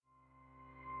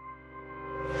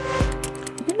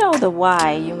know the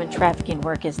why human trafficking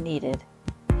work is needed,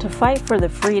 to fight for the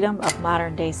freedom of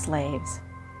modern-day slaves.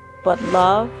 But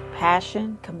love,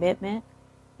 passion, commitment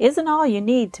isn't all you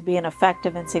need to be an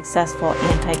effective and successful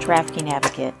anti-trafficking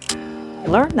advocate.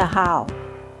 Learn the how.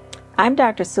 I'm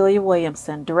Dr. Celia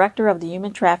Williamson, Director of the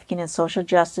Human Trafficking and Social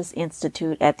Justice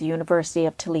Institute at the University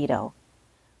of Toledo.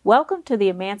 Welcome to the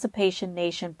Emancipation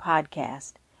Nation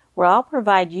podcast, where I'll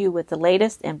provide you with the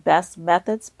latest and best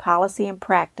methods, policy, and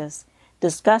practice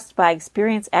discussed by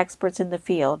experienced experts in the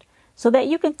field so that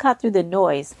you can cut through the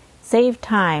noise, save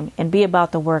time, and be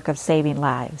about the work of saving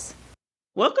lives.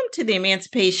 Welcome to the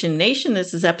Emancipation Nation.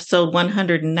 This is episode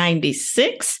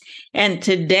 196, and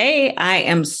today I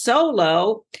am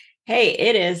solo. Hey,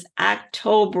 it is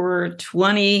October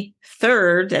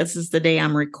 23rd. This is the day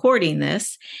I'm recording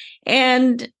this,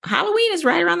 and Halloween is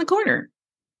right around the corner.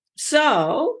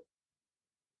 So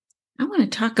I want to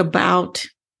talk about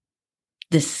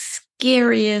the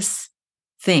scariest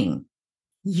thing,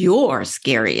 your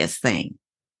scariest thing.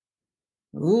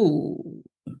 Ooh,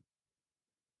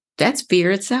 that's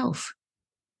fear itself.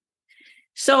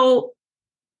 So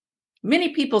many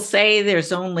people say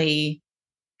there's only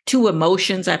two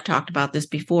emotions. I've talked about this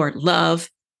before, love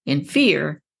and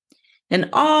fear. And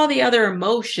all the other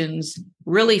emotions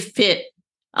really fit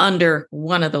under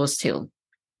one of those two.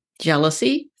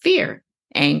 Jealousy, fear.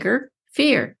 Anger,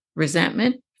 fear.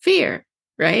 Resentment, fear,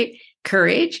 right?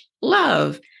 Courage,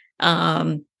 love.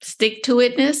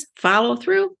 Stick-to-itness, follow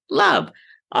through, love.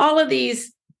 All of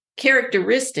these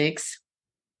characteristics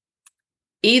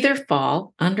either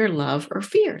fall under love or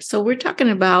fear. So we're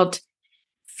talking about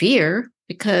fear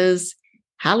because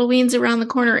Halloween's around the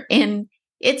corner, and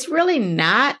it's really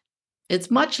not. It's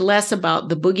much less about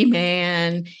the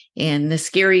boogeyman and the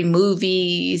scary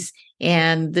movies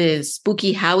and the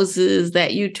spooky houses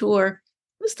that you tour.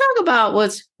 Let's talk about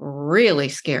what's really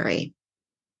scary.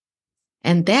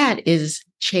 And that is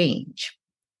change.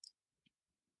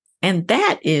 And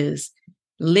that is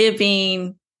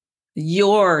living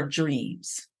your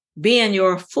dreams, being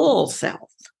your full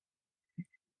self,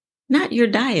 not your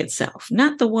diet self,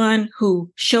 not the one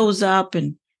who shows up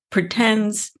and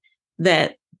pretends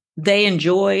that they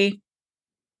enjoy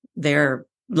their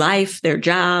life, their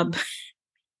job,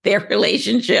 their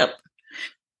relationship,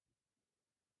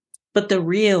 but the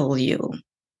real you.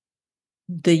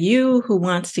 The you who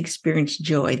wants to experience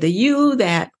joy, the you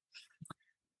that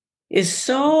is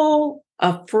so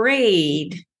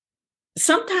afraid.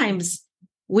 Sometimes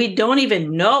we don't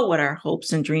even know what our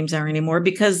hopes and dreams are anymore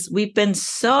because we've been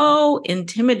so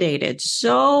intimidated,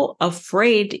 so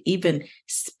afraid to even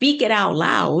speak it out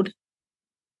loud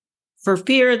for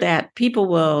fear that people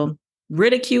will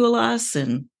ridicule us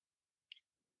and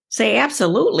say,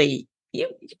 absolutely, you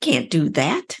can't do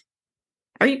that.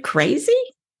 Are you crazy?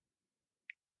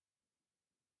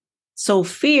 So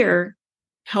fear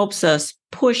helps us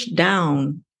push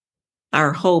down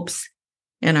our hopes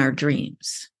and our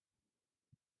dreams.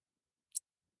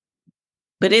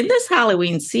 But in this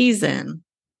Halloween season,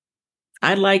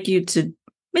 I'd like you to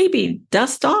maybe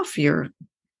dust off your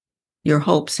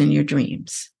hopes and your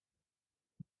dreams.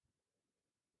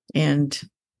 And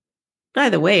by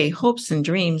the way, hopes and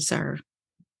dreams are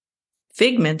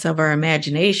figments of our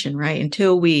imagination, right?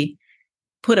 Until we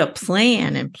put a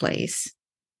plan in place,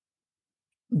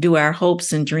 do our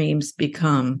hopes and dreams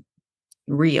become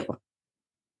real?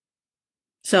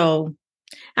 So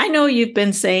I know you've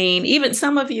been saying, even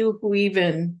some of you who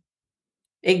even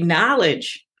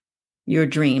acknowledge your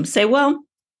dreams say, well,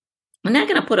 I'm not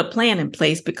going to put a plan in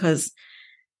place because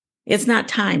it's not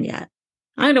time yet.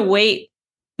 I'm going to wait.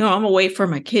 I'm going to wait for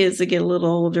my kids to get a little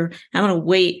older. I'm going to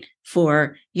wait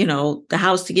for, the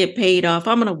house to get paid off.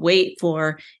 I'm going to wait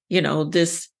for,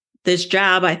 this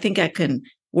job. I think I can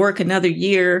work another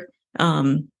year,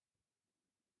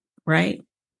 right?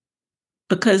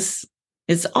 Because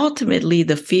it's ultimately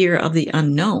the fear of the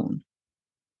unknown.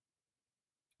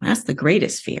 That's the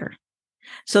greatest fear.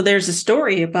 So there's a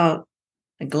story about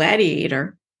a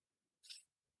gladiator,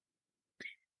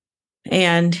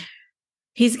 and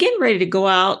he's getting ready to go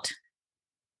out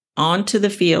onto the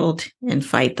field and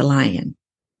fight the lion,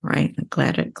 right?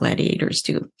 Gladiators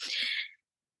do.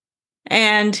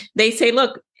 And they say,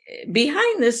 look,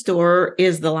 behind this door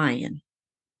is the lion.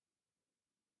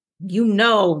 You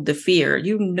know the fear,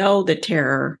 the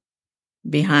terror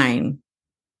behind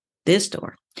this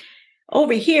door.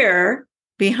 Over here,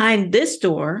 behind this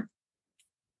door,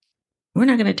 we're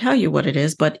not going to tell you what it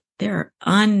is, but there are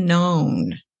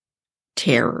unknown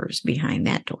terrors behind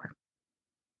that door.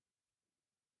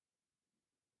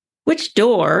 Which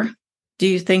door do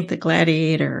you think the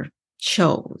gladiator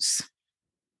chose?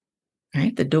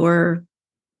 Right? The door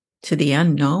to the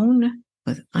unknown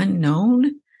with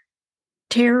unknown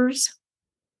terrors,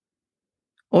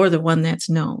 or the one that's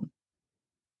known?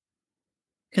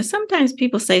 Because sometimes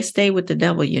people say, stay with the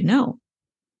devil you know,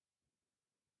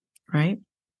 right?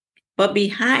 But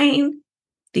behind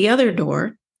the other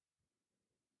door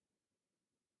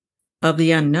of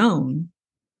the unknown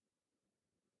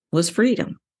was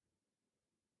freedom.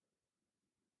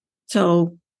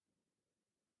 So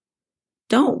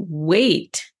don't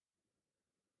wait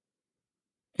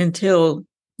until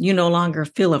you no longer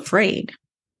feel afraid,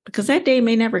 because that day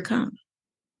may never come.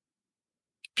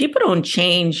 People don't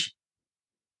change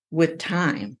with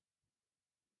time.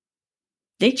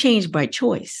 They change by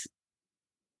choice.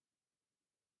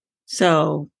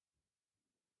 So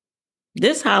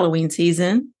this Halloween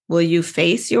season, will you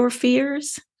face your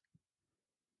fears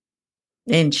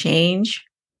and change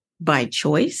by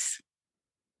choice?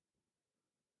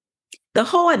 The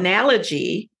whole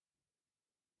analogy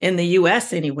in the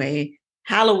US anyway,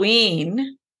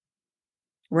 Halloween,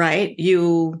 right?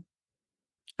 You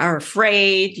are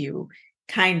afraid, you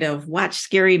kind of watch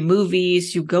scary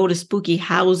movies, you go to spooky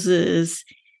houses,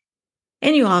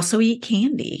 and you also eat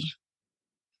candy.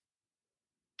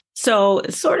 So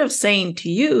it's sort of saying to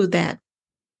you that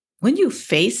when you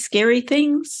face scary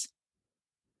things,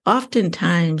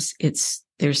 oftentimes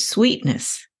there's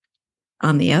sweetness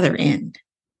on the other end.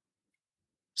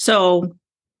 So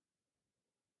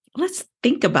let's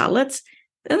think about, let's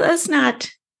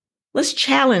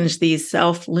challenge these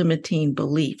self-limiting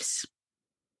beliefs.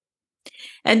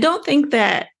 And don't think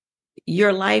that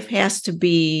your life has to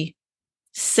be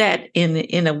set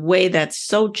in a way that's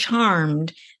so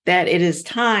charmed that it is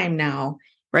time now,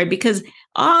 right? Because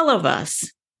all of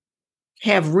us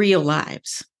have real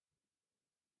lives.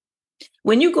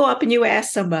 When you go up and you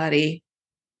ask somebody,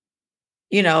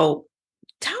 tell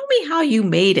me how you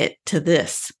made it to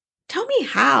this. Tell me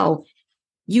how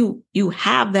you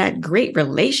have that great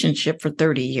relationship for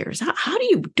 30 years. How do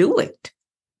you do it?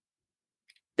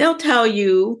 They'll tell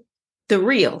you the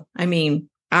real,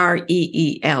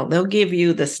 REEL. They'll give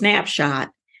you the snapshot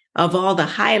of all the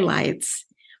highlights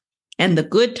and the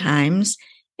good times.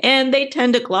 And they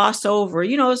tend to gloss over,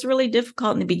 it's really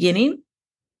difficult in the beginning.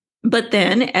 But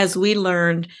then as we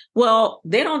learned, well,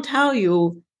 they don't tell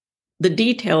you the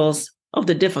details of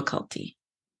the difficulty.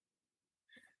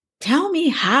 Tell me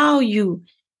how you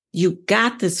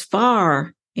got this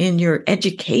far in your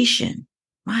education.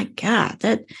 My God,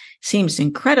 that seems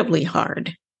incredibly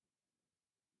hard.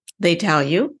 They tell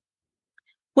you,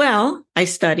 well, I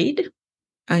studied,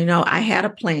 I had a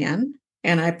plan,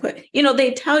 and I put,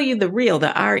 they tell you the real,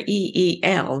 the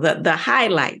REEL, the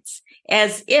highlights,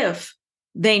 as if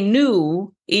they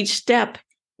knew each step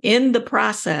in the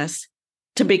process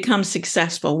to become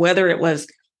successful, whether it was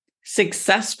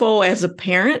successful as a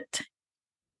parent.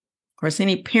 Of course,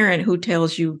 any parent who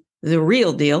tells you the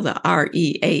real deal, the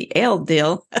REAL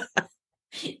deal,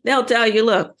 they'll tell you,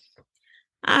 look,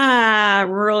 I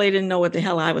really didn't know what the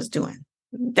hell I was doing.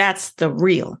 That's the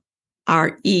real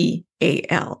REAL.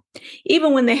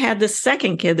 Even when they had the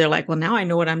second kid, they're like, well, now I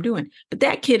know what I'm doing. But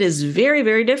that kid is very,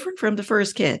 very different from the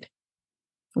first kid.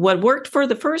 What worked for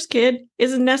the first kid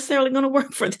isn't necessarily going to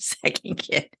work for the second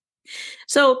kid.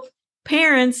 So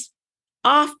parents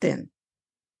often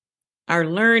are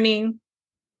learning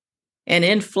an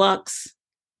influx.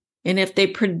 And if they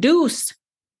produce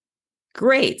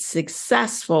great,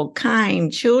 successful,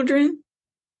 kind children,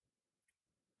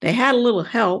 they had a little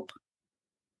help,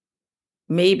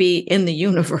 maybe in the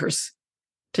universe,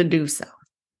 to do so.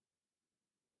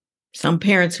 Some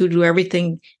parents who do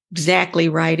everything exactly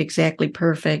right, exactly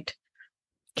perfect.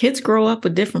 Kids grow up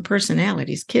with different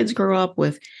personalities. Kids grow up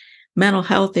with mental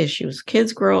health issues.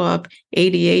 Kids grow up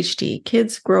ADHD.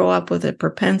 Kids grow up with a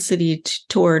propensity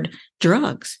toward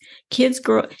drugs.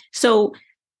 So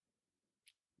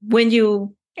when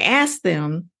you ask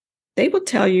them, they will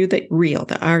tell you the real,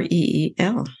 the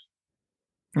REEL,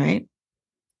 right?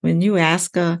 When you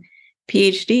ask a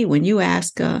PhD, when you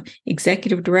ask a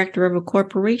executive director of a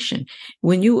corporation,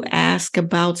 when you ask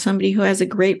about somebody who has a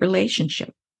great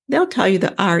relationship, they'll tell you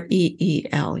the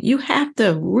REEL. You have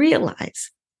to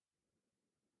realize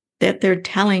that they're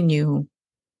telling you,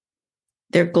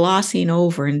 they're glossing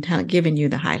over and giving you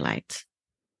the highlights.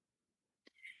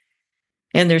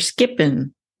 And they're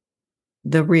skipping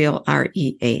the real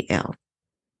REAL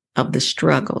of the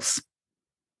struggles.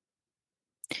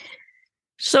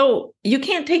 So you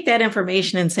can't take that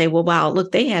information and say, well, wow,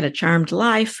 look, they had a charmed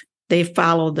life. They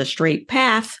followed the straight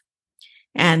path,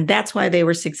 and that's why they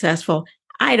were successful.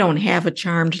 I don't have a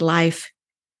charmed life.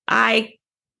 I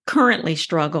currently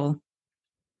struggle,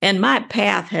 and my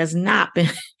path has not been,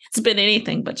 it's been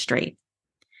anything but straight.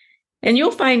 And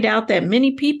you'll find out that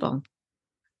many people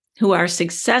who are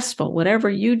successful, whatever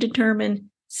you determine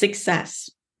success,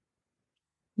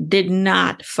 did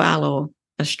not follow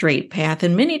a straight path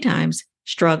and many times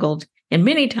struggled and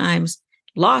many times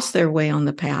lost their way on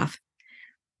the path.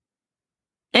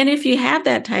 And if you have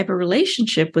that type of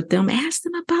relationship with them, ask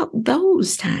them about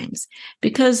those times,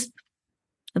 because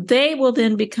they will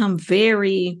then become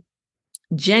very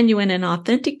genuine and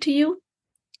authentic to you.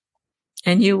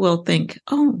 And you will think,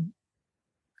 oh,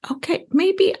 okay,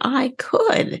 maybe I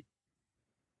could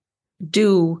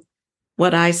do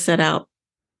what I set out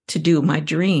to do, my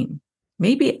dream.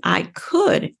 Maybe I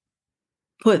could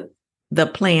put the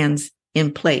plans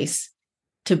in place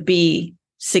to be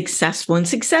successful. And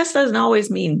success doesn't always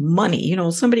mean money.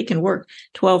 Somebody can work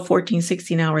 12, 14,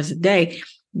 16 hours a day,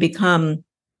 become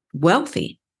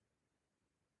wealthy,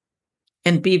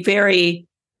 and be very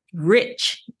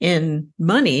rich in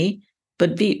money,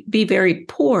 but be very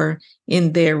poor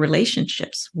in their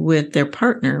relationships with their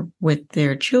partner, with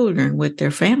their children, with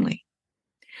their family.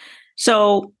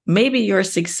 So maybe your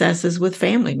success is with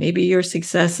family. Maybe your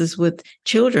success is with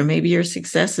children. Maybe your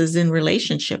success is in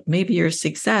relationship. Maybe your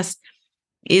success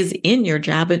is in your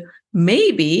job. And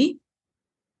maybe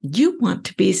you want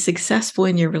to be successful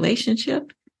in your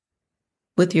relationship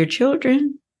with your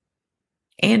children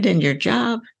and in your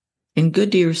job and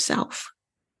good to yourself.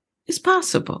 It's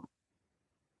possible.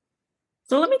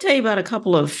 So let me tell you about a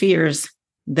couple of fears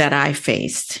that I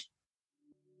faced.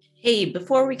 Hey,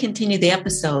 before we continue the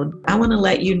episode, I want to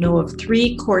let you know of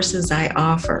 3 courses I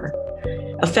offer: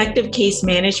 Effective Case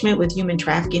Management with Human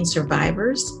Trafficking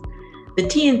Survivors, the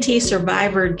TNT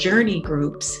Survivor Journey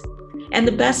Groups, and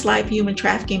the Best Life Human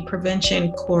Trafficking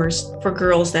Prevention course for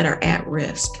girls that are at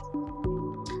risk.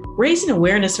 Raising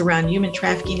awareness around human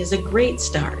trafficking is a great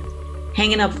start.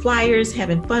 Hanging up flyers,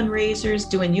 having fundraisers,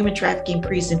 doing human trafficking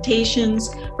presentations,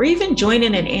 or even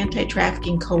joining an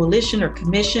anti-trafficking coalition or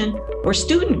commission or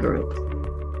student group.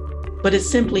 But it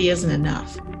simply isn't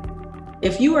enough.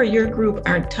 If you or your group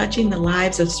aren't touching the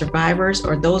lives of survivors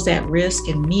or those at risk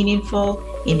in meaningful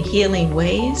and healing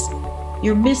ways,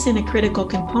 you're missing a critical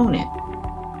component.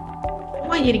 I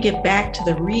want you to get back to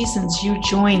the reasons you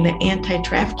joined the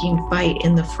anti-trafficking fight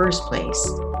in the first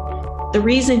place. The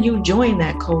reason you joined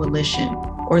that coalition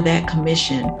or that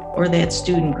commission or that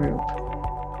student group.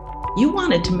 You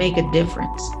wanted to make a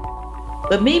difference,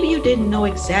 but maybe you didn't know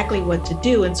exactly what to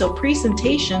do, and so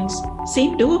presentations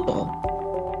seemed doable.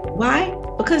 Why?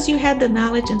 Because you had the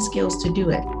knowledge and skills to do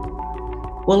it.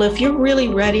 Well, if you're really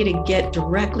ready to get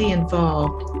directly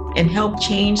involved and help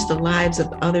change the lives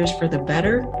of others for the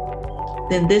better,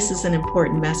 then this is an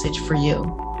important message for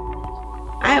you.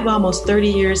 I have almost 30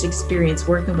 years experience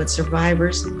working with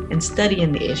survivors and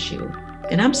studying the issue,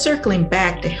 and I'm circling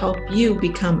back to help you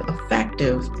become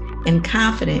effective and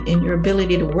confident in your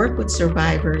ability to work with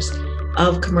survivors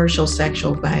of commercial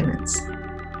sexual violence.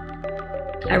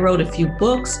 I wrote a few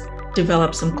books,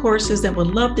 developed some courses, and would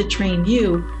love to train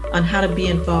you on how to be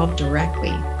involved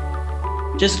directly.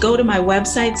 Just go to my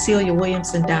website,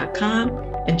 CeliaWilliamson.com,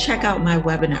 and check out my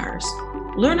webinars.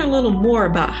 Learn a little more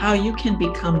about how you can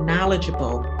become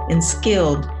knowledgeable and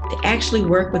skilled to actually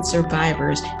work with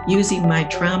survivors using my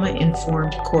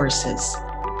trauma-informed courses.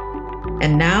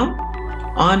 And now,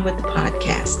 on with the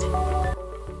podcast.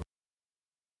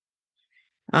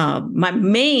 My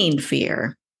main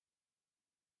fear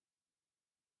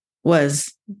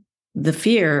was the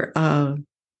fear of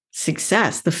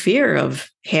success, the fear of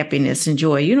happiness and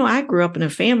joy. I grew up in a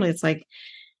family. It's like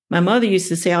my mother used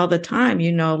to say all the time,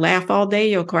 laugh all day,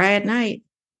 you'll cry at night.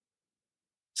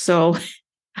 So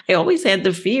I always had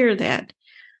the fear that,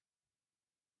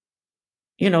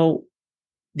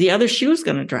 the other shoe's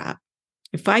going to drop.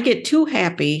 If I get too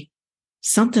happy,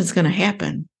 something's going to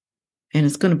happen and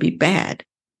it's going to be bad.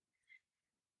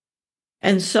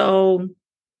 And so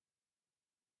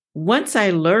once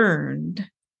I learned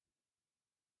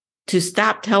to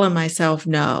stop telling myself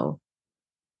no,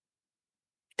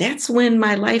 that's when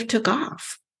my life took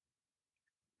off.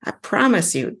 I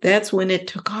promise you, that's when it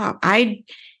took off. I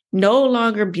no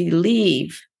longer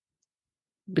believe,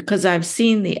 because I've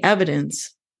seen the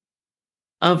evidence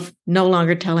of no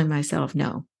longer telling myself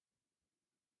no.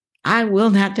 I will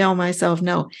not tell myself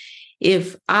no.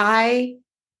 If I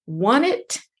want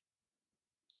it,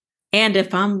 and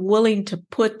if I'm willing to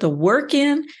put the work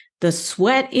in, the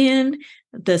sweat in,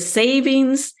 the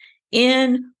savings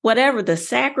in, whatever, the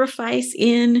sacrifice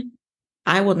in,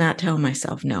 I will not tell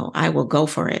myself no. I will go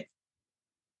for it.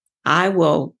 I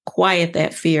will quiet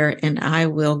that fear and I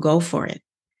will go for it.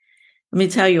 Let me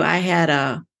tell you, I had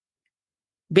a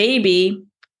baby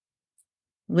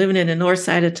living in the north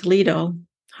side of Toledo,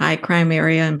 high crime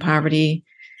area and poverty.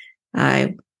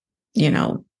 I,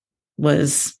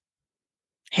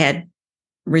 had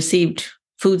received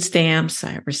food stamps.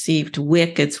 I received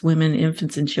WIC. It's Women,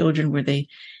 Infants, and Children, where they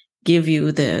give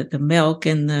you the milk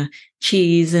and the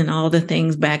cheese and all the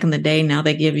things back in the day. Now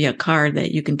they give you a card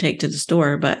that you can take to the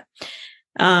store. But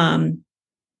back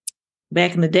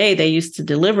in the day, they used to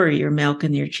deliver your milk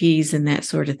and your cheese and that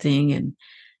sort of thing. And,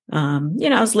 I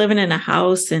was living in a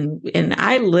house and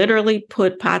I literally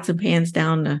put pots and pans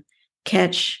down to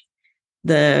catch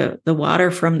the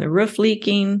water from the roof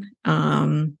leaking.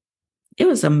 It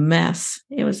was a mess.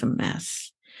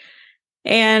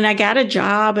 And I got a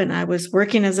job and I was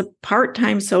working as a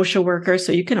part-time social worker.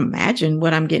 So you can imagine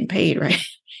what I'm getting paid, right?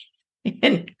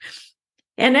 and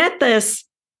at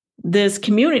this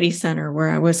community center where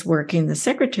I was working, the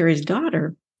secretary's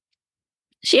daughter,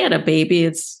 she had a baby.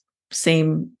 It's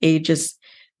same age as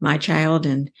my child.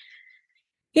 And,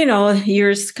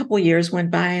 a couple of years went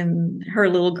by and her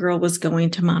little girl was going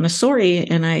to Montessori.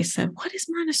 And I said, what is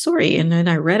Montessori? And then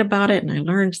I read about it and I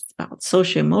learned about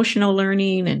social-emotional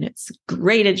learning, and it's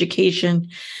great education.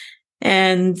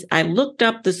 And I looked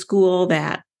up the school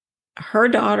that her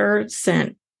daughter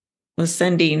was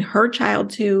sending her child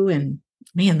to. And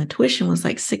man, the tuition was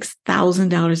like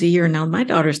 $6,000 a year. Now my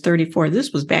daughter's 34.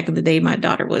 This was back in the day. My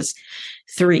daughter was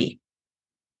 3.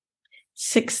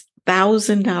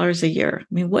 $6,000 a year. I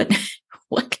mean, what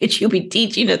could you be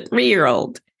teaching a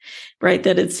 3-year-old, right?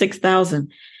 That it's $6,000.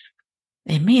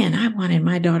 And man, I wanted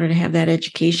my daughter to have that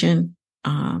education.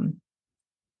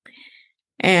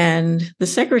 And the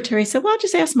secretary said, well, I'll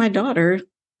just ask my daughter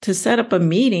to set up a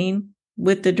meeting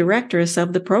with the directress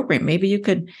of the program. Maybe you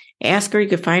could ask her, you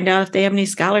could find out if they have any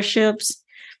scholarships.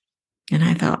 And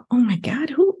I thought, oh my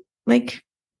God,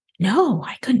 no,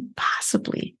 I couldn't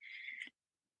possibly.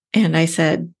 And I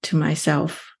said to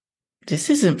myself, this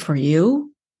isn't for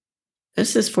you.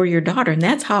 This is for your daughter. And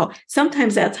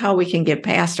sometimes that's how we can get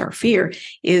past our fear,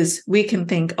 is we can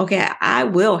think, okay, I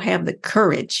will have the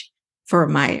courage for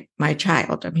my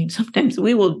child. I mean, sometimes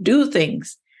we will do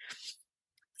things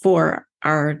for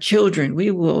our children. We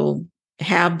will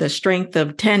have the strength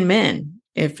of 10 men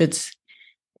if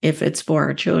it's for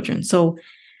our children. So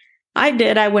I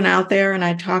did. I went out there and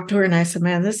I talked to her and I said,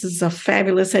 man, this is a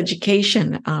fabulous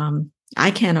education.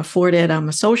 I can't afford it. I'm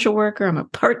a social worker. I'm a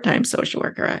part-time social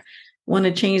worker. I want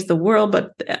to change the world,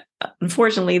 but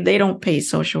unfortunately, they don't pay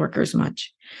social workers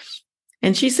much.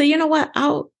 And she said, you know what?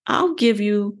 I'll give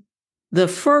you the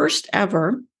first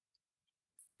ever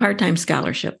part-time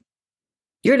scholarship.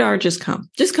 Your daughter just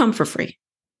come for free.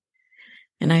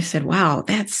 And I said, wow,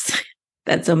 that's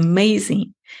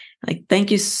amazing. Like,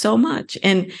 thank you so much.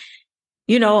 And,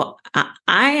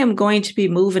 I am going to be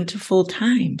moving to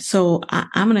full-time. So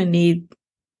I'm going to need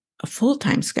a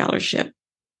full-time scholarship.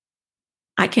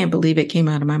 I can't believe it came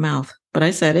out of my mouth, but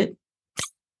I said it.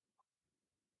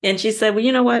 And she said, well,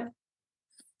 you know what?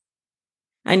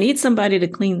 I need somebody to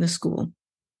clean the school.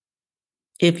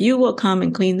 If you will come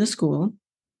and clean the school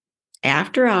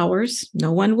after hours,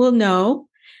 no one will know.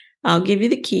 I'll give you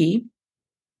the key.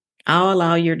 I'll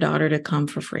allow your daughter to come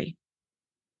for free.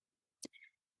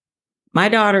 My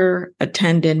daughter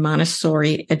attended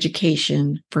Montessori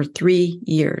education for 3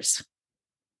 years.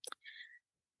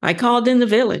 I called in the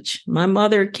village. My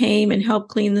mother came and helped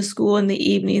clean the school in the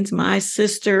evenings, my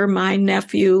sister, my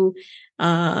nephew,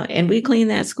 and we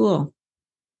cleaned that school.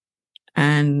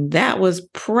 And that was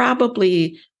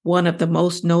probably one of the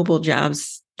most noble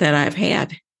jobs that I've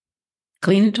had.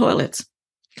 Cleaning toilets,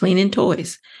 cleaning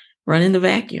toys, running the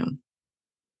vacuum.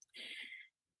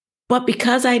 But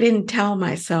because I didn't tell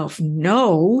myself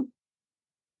no,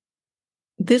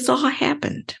 this all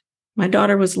happened. My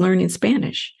daughter was learning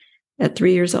Spanish at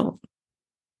 3 years old.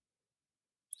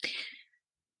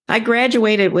 I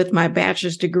graduated with my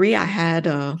bachelor's degree. I had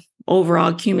an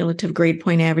overall cumulative grade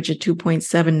point average of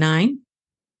 2.79.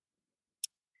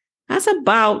 That's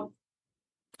about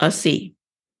a C.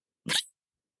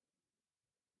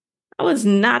 I was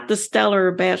not the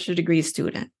stellar bachelor's degree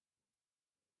student.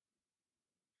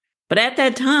 But at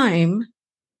that time,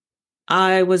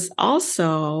 I was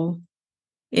also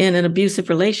in an abusive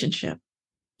relationship.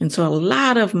 And so a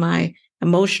lot of my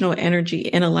emotional energy,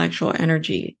 intellectual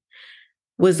energy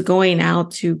was going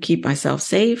out to keep myself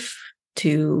safe,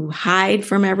 to hide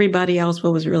from everybody else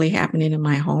what was really happening in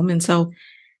my home. And so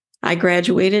I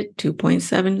graduated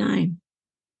 2.79.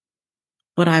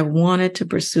 But I wanted to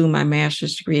pursue my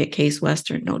master's degree at Case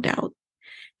Western, no doubt.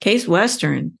 Case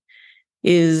Western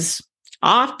is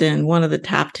often one of the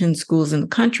top 10 schools in the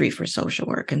country for social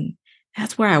work. And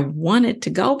that's where I wanted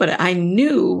to go. But I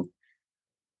knew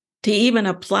to even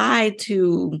apply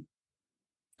to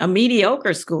a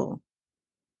mediocre school.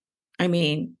 I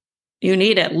mean, you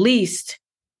need at least,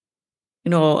 a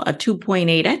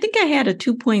 2.8. I think I had a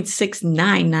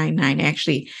 2.6999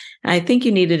 actually. I think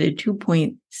you needed a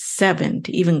 2.7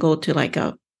 to even go to like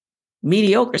a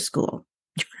mediocre school.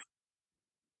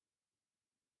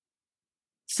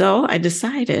 So I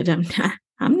decided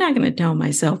I'm not going to tell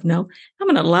myself no. I'm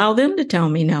going to allow them to tell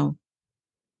me no.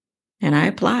 And I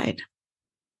applied.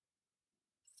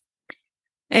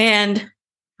 And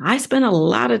I spent a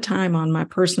lot of time on my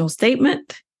personal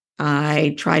statement.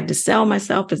 I tried to sell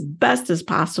myself as best as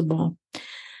possible.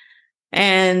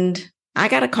 And I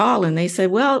got a call and they said,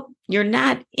 well, you're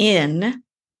not in,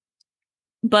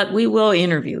 but we will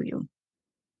interview you.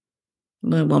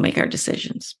 We'll make our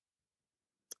decisions.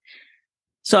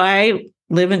 So I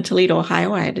live in Toledo,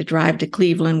 Ohio. I had to drive to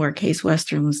Cleveland where Case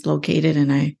Western was located.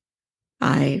 And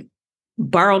I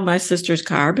borrowed my sister's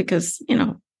car because,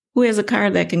 who has a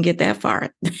car that can get that far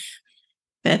at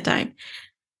that time?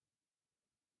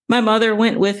 My mother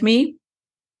went with me.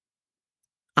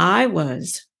 I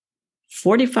was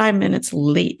 45 minutes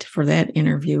late for that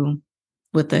interview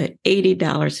with an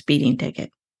 $80 speeding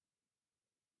ticket.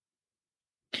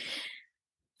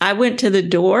 I went to the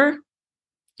door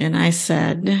and I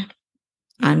said,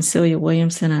 I'm Celia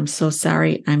Williamson. I'm so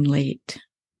sorry I'm late.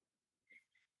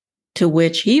 To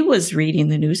which he was reading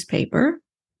the newspaper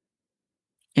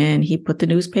and he put the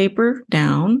newspaper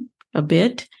down a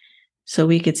bit so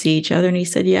we could see each other. And he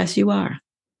said, yes, you are.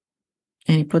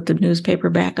 And he put the newspaper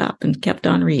back up and kept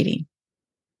on reading.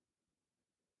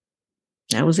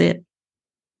 That was it.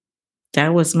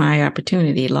 That was my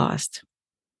opportunity lost.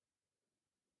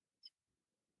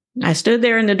 I stood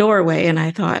there in the doorway and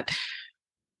I thought,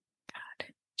 God,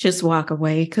 just walk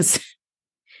away because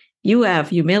you have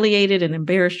humiliated and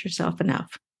embarrassed yourself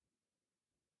enough.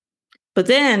 But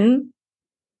then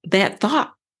that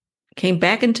thought came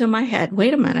back into my head.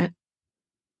 Wait a minute.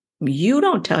 You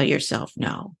don't tell yourself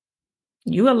no.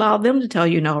 You allow them to tell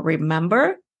you no,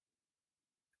 remember?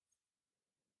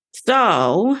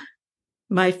 So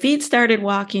my feet started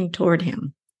walking toward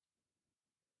him.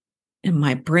 And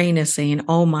my brain is saying,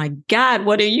 oh my God,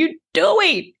 what are you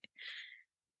doing?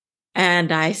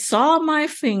 And I saw my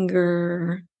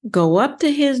finger go up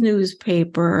to his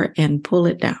newspaper and pull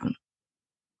it down.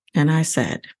 And I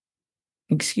said,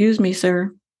 excuse me,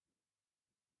 sir.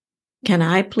 Can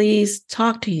I please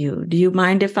talk to you? Do you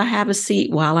mind if I have a seat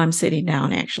while I'm sitting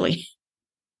down, actually?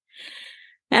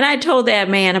 And I told that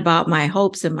man about my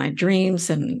hopes and my dreams.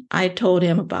 And I told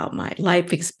him about my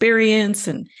life experience.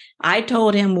 And I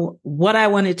told him what I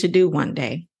wanted to do one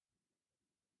day.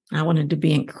 I wanted to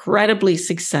be incredibly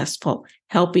successful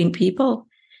helping people.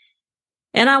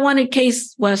 And I wanted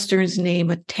Case Western's name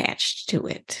attached to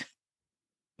it.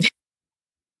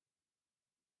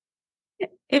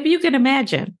 If you can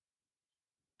imagine,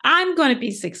 I'm going to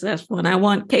be successful and I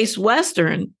want Case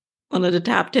Western, one of the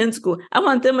top 10 schools, I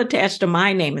want them attached to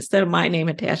my name instead of my name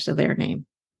attached to their name.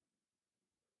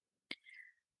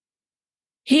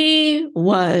 He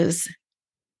was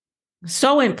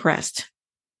so impressed.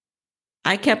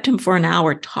 I kept him for an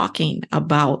hour talking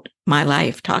about my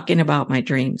life, talking about my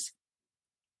dreams,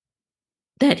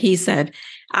 that he said,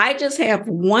 I just have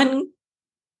one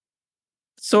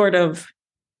sort of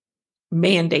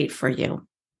mandate for you.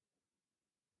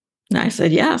 And I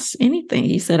said, yes, anything.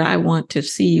 He said, I want to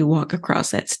see you walk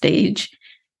across that stage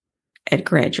at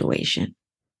graduation.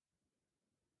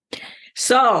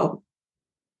 So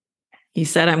he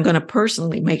said, I'm going to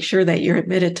personally make sure that you're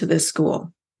admitted to this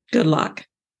school. Good luck.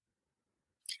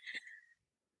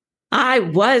 I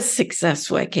was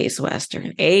successful at Case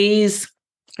Western, A's,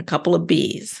 a couple of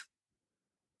B's.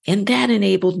 And that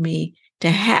enabled me to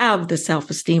have the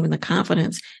self-esteem and the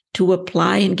confidence to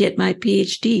apply and get my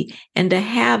PhD, and to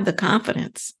have the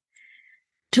confidence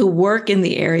to work in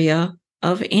the area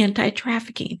of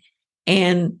anti-trafficking,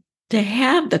 and to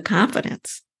have the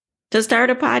confidence to start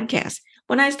a podcast.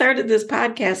 When I started this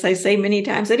podcast, I say many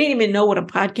times, I didn't even know what a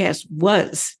podcast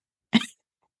was.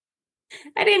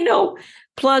 I didn't know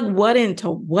plug what into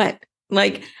what.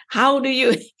 Like, how do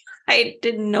you, I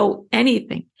didn't know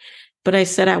anything. But I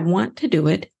said, I want to do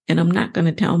it, and I'm not going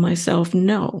to tell myself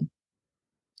no.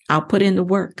 I'll put in the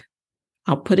work.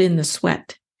 I'll put in the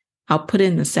sweat. I'll put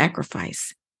in the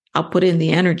sacrifice. I'll put in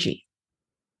the energy.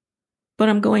 But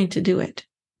I'm going to do it.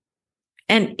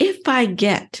 And if I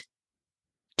get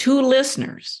 2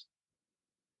 listeners,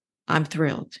 I'm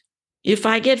thrilled. If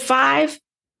I get 5,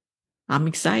 I'm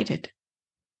excited.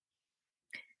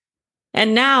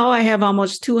 And now I have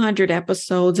almost 200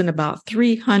 episodes and about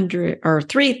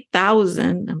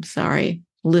 3,000,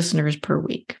 listeners per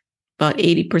week. About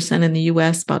 80% in the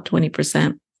US, about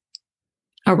 20%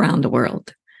 around the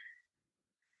world.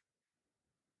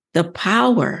 The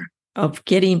power of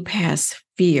getting past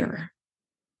fear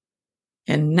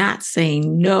and not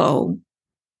saying no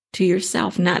to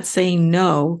yourself, not saying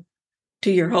no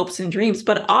to your hopes and dreams,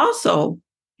 but also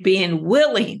being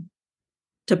willing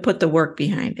to put the work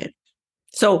behind it.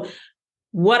 So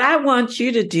what I want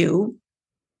you to do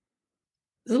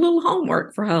is a little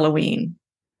homework for Halloween.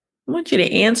 I want you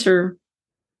to answer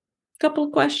a couple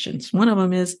of questions. One of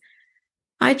them is,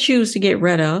 I choose to get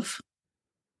rid of,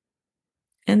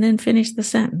 and then finish the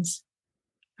sentence.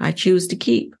 I choose to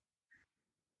keep.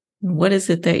 What is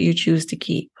it that you choose to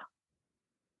keep?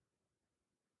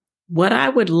 What I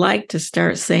would like to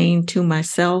start saying to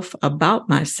myself about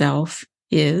myself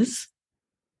is,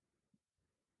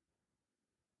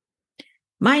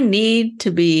 my need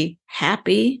to be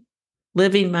happy,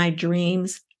 living my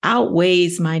dreams,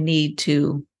 outweighs my need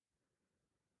to,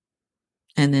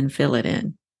 and then fill it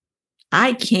in.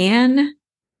 I can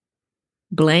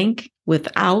blank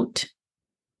without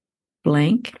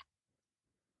blank.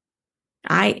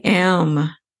 I am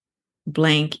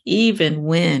blank even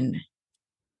when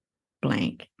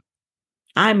blank.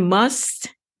 I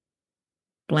must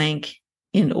blank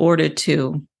in order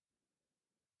to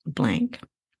blank.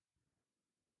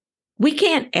 We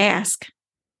can't ask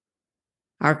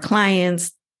our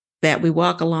clients that we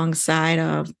walk alongside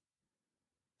of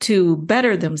to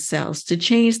better themselves, to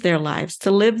change their lives,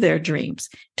 to live their dreams,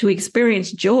 to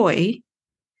experience joy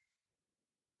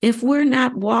if we're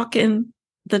not walking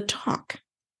the talk.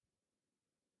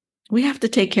 We have to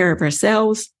take care of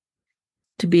ourselves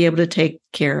to be able to take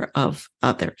care of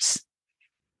others.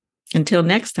 Until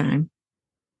next time,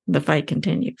 the fight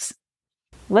continues.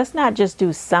 Let's not just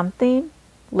do something,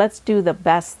 let's do the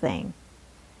best thing.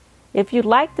 If you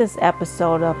like this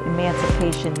episode of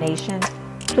Emancipation Nation,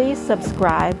 please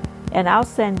subscribe and I'll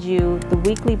send you the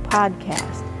weekly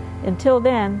podcast. Until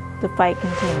then, the fight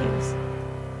continues.